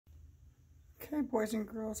Okay, boys and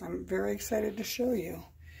girls, I'm very excited to show you.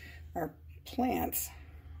 Our plants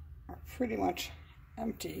are pretty much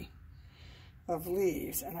empty of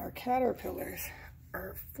leaves, and our caterpillars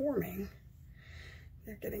are forming.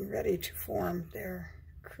 They're getting ready to form their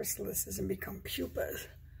chrysalises and become pupas.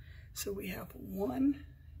 So we have one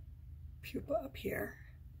pupa up here.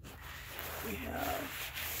 We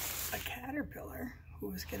have a caterpillar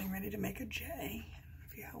who is getting ready to make a J.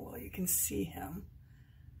 I don't know how well you can see him.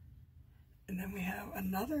 And then we have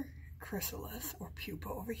another chrysalis or pupa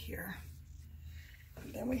over here.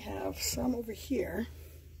 And then we have some over here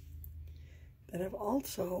that have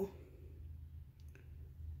also,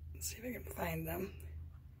 let's see if I can find them.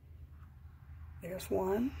 There's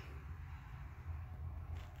one.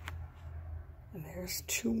 And there's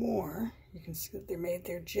two more. You can see that they made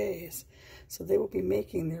their J's. So they will be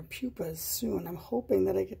making their pupas soon. I'm hoping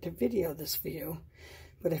that I get to video this for you.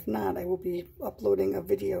 But if not, I will be uploading a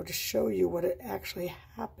video to show you what it actually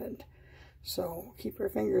happened. So keep your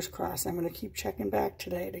fingers crossed. I'm going to keep checking back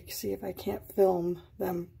today to see if I can't film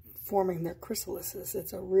them forming their chrysalises.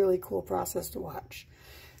 It's a really cool process to watch.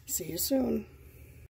 See you soon.